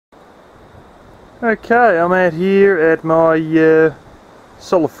Okay, I'm out here at my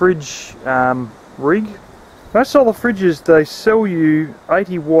solar fridge rig. Most solar fridges, they sell you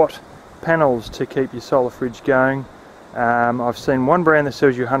 80 watt panels to keep your solar fridge going. I've seen one brand that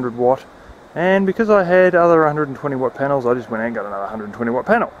sells you 100 watt, and because I had other 120 watt panels, I just went out and got another 120 watt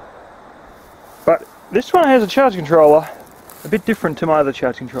panel. But this one has a charge controller a bit different to my other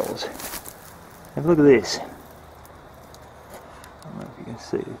charge controllers. Have a look at this. I don't know if you can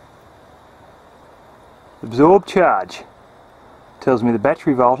see it. Absorb charge. Tells me the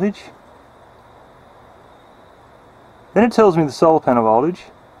battery voltage. Then it tells me the solar panel voltage.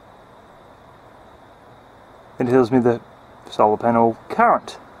 Then it tells me the solar panel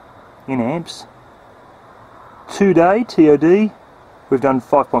current in amps. 2-day TOD, we've done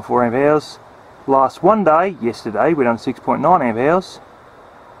 5.4 amp hours. Last 1 day, yesterday, we've done 6.9 amp hours.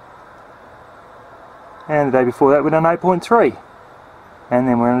 And the day before that we've done 8.3. And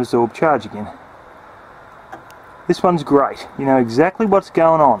then we're on absorb charge again. This one's great. You know exactly what's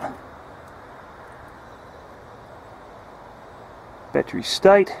going on. Battery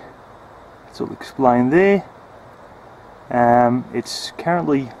state, it's all explained there. It's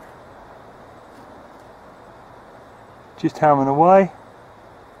currently just humming away.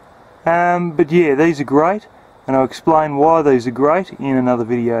 But yeah, these are great, and I'll explain why these are great in another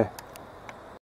video.